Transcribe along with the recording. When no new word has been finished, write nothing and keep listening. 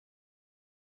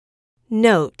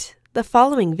Note: the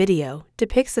following video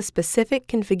depicts a specific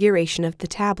configuration of the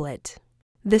tablet.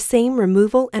 The same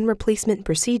removal and replacement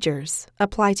procedures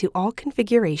apply to all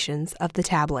configurations of the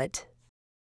tablet.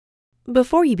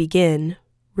 Before you begin,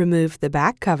 remove the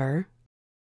back cover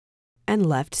and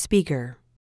left speaker.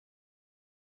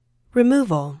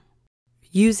 Removal.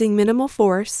 Using minimal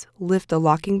force, lift the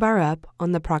locking bar up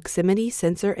on the proximity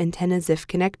sensor antenna ZIF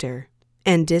connector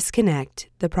and disconnect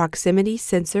the proximity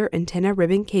sensor antenna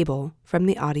ribbon cable from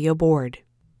the audio board.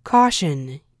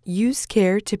 Caution: use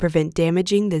care to prevent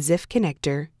damaging the ZIF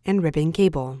connector and ribbon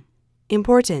cable.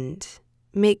 Important: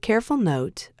 make careful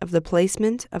note of the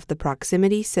placement of the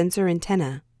proximity sensor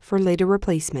antenna for later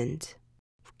replacement.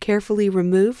 Carefully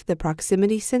remove the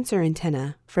proximity sensor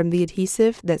antenna from the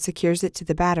adhesive that secures it to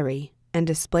the battery and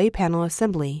display panel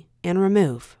assembly and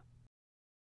remove.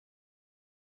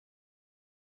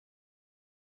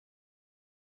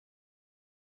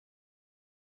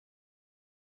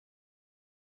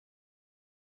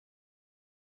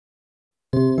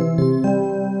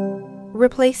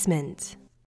 Replacement.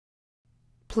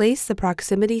 Place the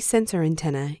proximity sensor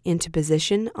antenna into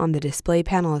position on the display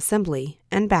panel assembly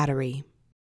and battery.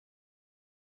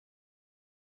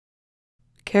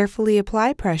 Carefully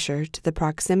apply pressure to the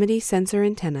proximity sensor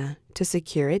antenna to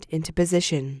secure it into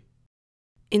position.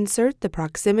 Insert the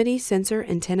proximity sensor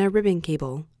antenna ribbon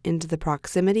cable into the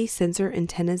proximity sensor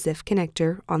antenna ZIF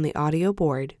connector on the audio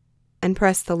board and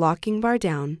press the locking bar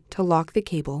down to lock the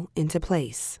cable into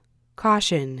place.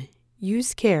 Caution: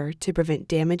 use care to prevent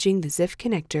damaging the ZIF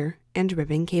connector and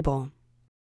ribbon cable.